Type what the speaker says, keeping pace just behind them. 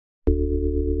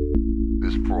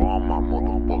For all my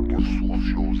motherfucking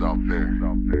socials out there.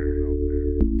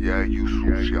 Yeah, you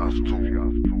socials too.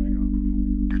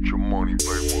 Get your money,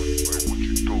 baby. What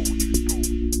you do?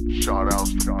 Shout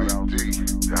outs to Big D.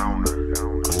 Down there.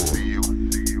 I see you.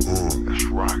 That's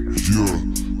right. Yeah,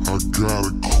 I got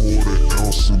a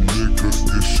quarter-ounce of nigga.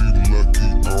 If she lucky,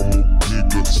 I'ma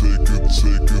pick her.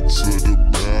 Take it to the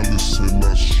palace, and I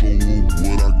show her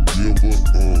what I give her.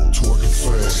 Twerking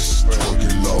fast,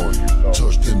 twerking low.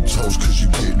 Touch them toes cause you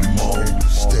getting more.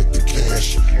 Stack the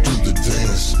cash, do the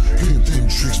dance. Hit them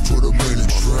tricks, put them in a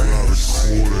trance.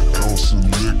 I got a quarter-ounce of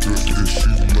nigga. If she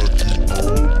lucky,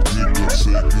 I'ma pick her.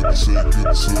 Take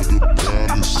it to the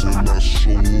palace, and I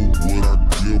show her what I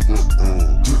give her.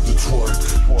 Did the twerk,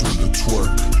 do the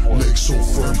twerk. Legs so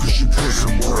firm cause she put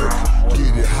some work.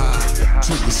 Get it high,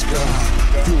 to the sky.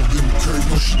 Feel them curves,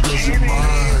 no she doesn't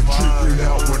mind. Tripping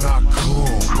out when I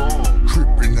come,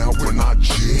 tripping out when I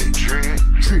jet,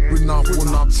 tripping off when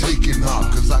I'm taking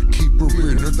off. Cause I keep her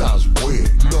in her thighs wet.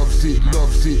 Loves it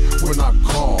when I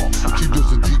call. She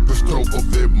does a deeper stroke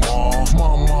of them all.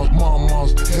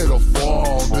 Mama's had a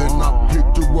fall. Then I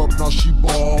picked her up, now she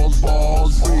balls.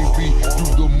 Baby, do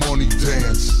the money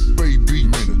dance. Baby,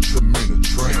 I'm in a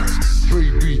trance.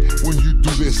 Baby, when you do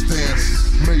that stance,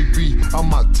 maybe I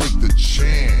might take the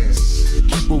chance.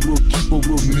 Keep her real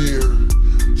near.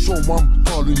 So I'm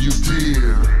calling you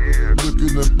dear. Look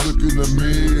in the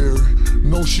mirror.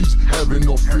 No, she's having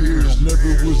no fears.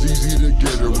 Never was easy to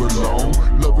get her alone.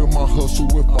 Loving my hustle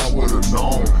if I would've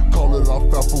known. Call it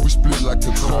off alpha, we split like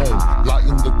a cone.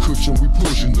 Lighten the cushion, we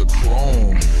pushing the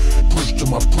chrome. Push to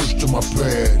my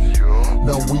pad.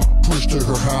 Now we push to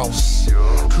her house.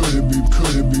 Couldn't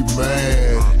be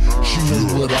mad. She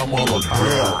knows what I'm all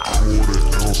about.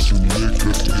 Quarter-ounce of nigga.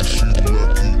 If she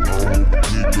lucky, I'ma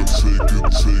pick her.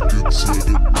 Take it to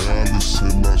the palace,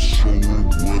 and I show her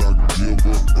what I give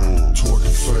her.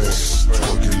 Twerking fast,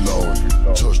 twerking low.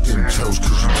 Touch them toes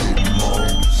cause you getting more.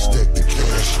 Stack the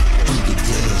cash, do the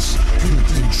dance. Hit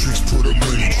them tricks, put them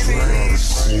in a trance.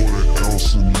 Quarter-ounce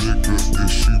of nigga. If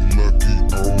she lucky,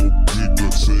 I'ma pick her.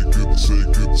 Take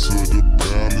it to the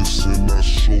palace, and I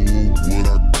show her what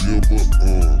I give her.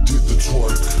 Did the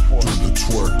twerk, do the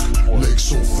twerk. Legs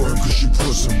so firm cause she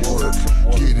put some work.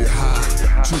 Get it high,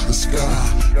 to the sky.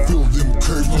 Feel them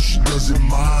curves, no she doesn't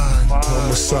mind.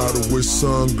 Homicidal with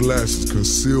sunglasses,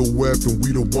 concealed weapon.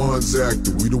 We the ones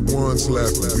acting, we the ones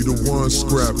laughing, we the ones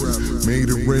scrapping. Made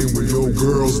it rain when your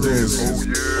girls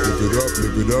dancing.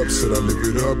 Live it up, said I live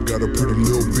it up. Got a pretty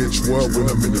little bitch, what,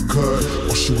 when I'm in the cut.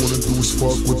 All she wanna do is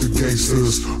fuck with the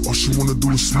gangsters. All she wanna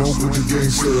do is smoke with the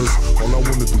gangsters. All I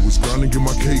wanna do is grind and get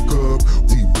my cake up.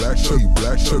 The black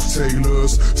Chuck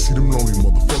Taylors. See them lonely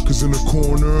motherfuckers in the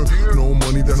corner. No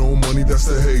money, that's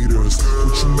the haters.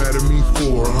 What you mad at me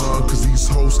for, huh? Cause these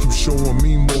hoes keep showing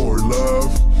me more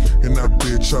love. And that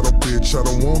bitch, I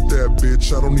don't want that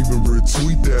bitch. I don't even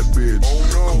retweet that bitch.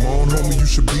 Come on, homie, you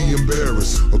should be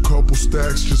embarrassed. A couple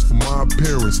stacks just for my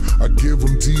appearance. I give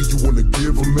them D, you wanna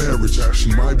give them marriage.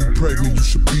 She might be pregnant, you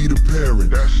should be the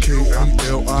parent.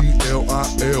 K-E-L-I-L-I-L-G.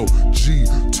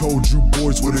 Told you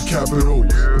boys with a capital.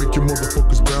 Make your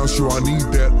motherfuckers bounce, yo, I need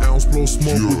that ounce. Blow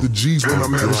smoke with the G's when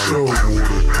I'm at a show.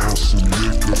 Quarter-ounce of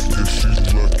nigga. If she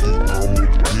lucky, I'ma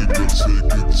pick her.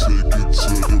 Take it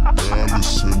to the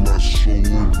palace, and I show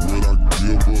her what I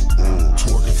give her.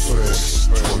 Twerking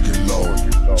fast, twerking low.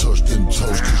 Touch them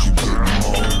toes cause you getting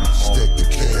more. Stack the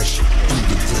cash, do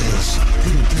the dance.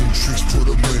 Hit them tricks, put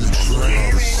them in a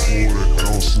trance.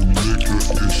 Quarter-ounce of nigga.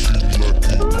 If she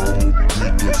lucky, I'ma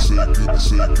pick her.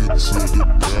 Take it to the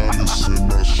palace,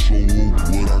 and I show her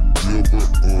what I give her.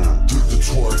 Did the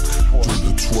twerk, do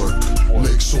the twerk.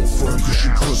 Legs so firm cause she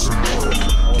put some work.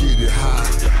 Get it high,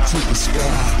 to the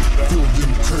sky. Feel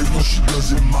them curves, no she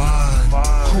doesn't mind.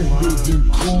 Cooler than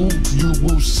cool, you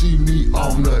will see me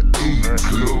on the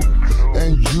igloo.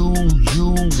 And you,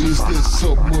 is that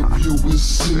something of you is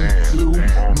see-through.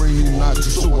 Rainy night,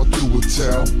 so I threw a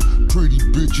towel. Pretty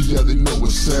bitches, yeah, they know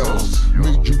it sells.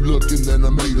 Made you look and then I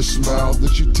made her smile. Then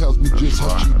she tells me just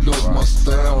how she loves my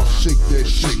style. Shake that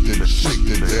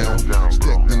down.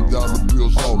 Stack them dollar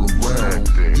bills all around.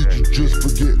 Did you just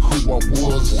forget who I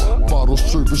was? Bottle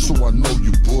service, so I know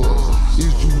you buzz.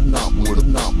 Is you not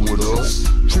with us?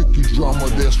 Tricky drama,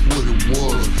 that's what it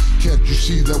was. Can't you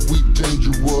see that we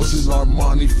dangerous? In our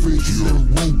money fridges and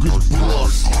Ruger's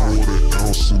plus.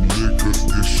 Quarter-ounce of nigga.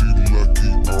 If she lucky,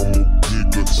 I'ma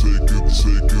pick her.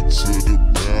 Take it to the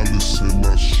palace, and I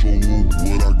show her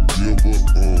what I give her.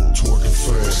 Twerking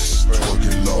fast,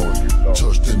 twerking low.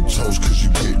 Touch them toes cause you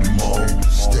getting more.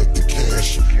 Stack the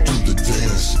cash, do the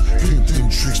dance. Hit them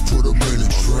tricks, put them in a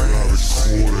trance.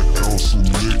 Quarter-ounce of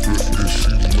nigga. If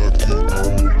she lucky,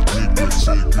 I'ma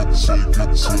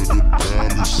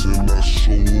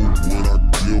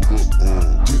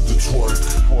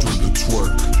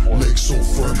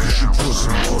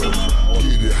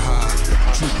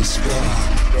to the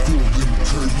sky. Feel them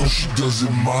curves, no, she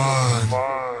doesn't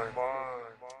mind.